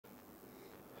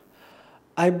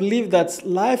I believe that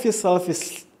life itself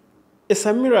is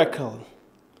a miracle.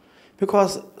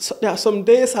 Because there are some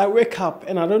days I wake up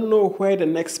and I don't know where the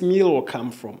next meal will come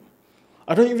from.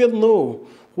 I don't even know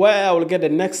where I will get the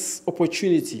next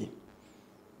opportunity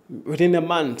within a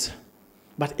month.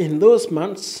 But in those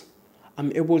months,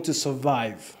 I'm able to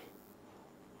survive.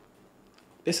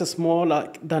 This is more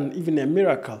than even a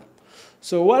miracle.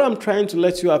 So what I'm trying to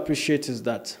let you appreciate is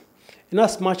that in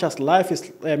as much as life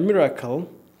is a miracle,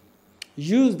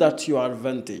 use that to your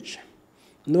advantage.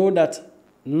 Know that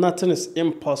nothing is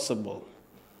impossible.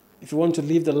 If you want to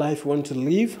live the life you want to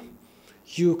live,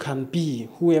 you can be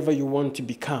whoever you want to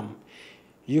become.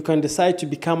 You can decide to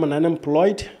become an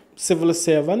unemployed civil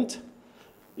servant.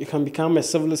 You can become a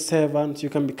civil servant. You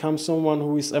can become someone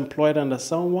who is employed under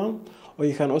someone. Or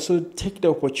you can also take the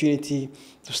opportunity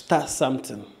to start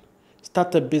something.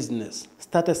 Start a business.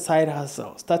 Start a side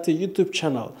hustle. Start a YouTube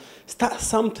channel. Start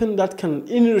something that can,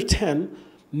 in return,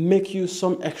 make you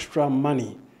some extra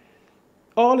money.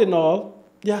 All in all,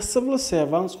 there are civil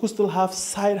servants who still have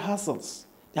side hustles.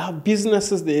 They have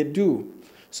businesses they do.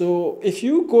 So if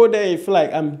you go there and feel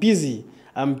like I'm busy,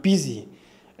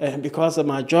 because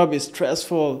my job is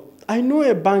stressful. I know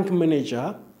a bank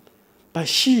manager, but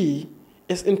she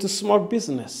is into small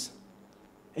business.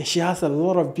 And she has a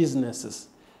lot of businesses.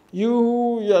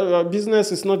 Your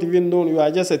business is not even known. You are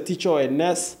just a teacher or a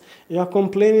nurse. You are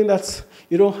complaining that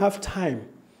you don't have time.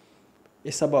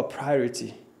 It's about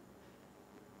priority.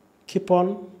 Keep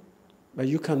on, but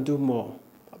you can do more.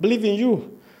 I believe in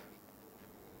you.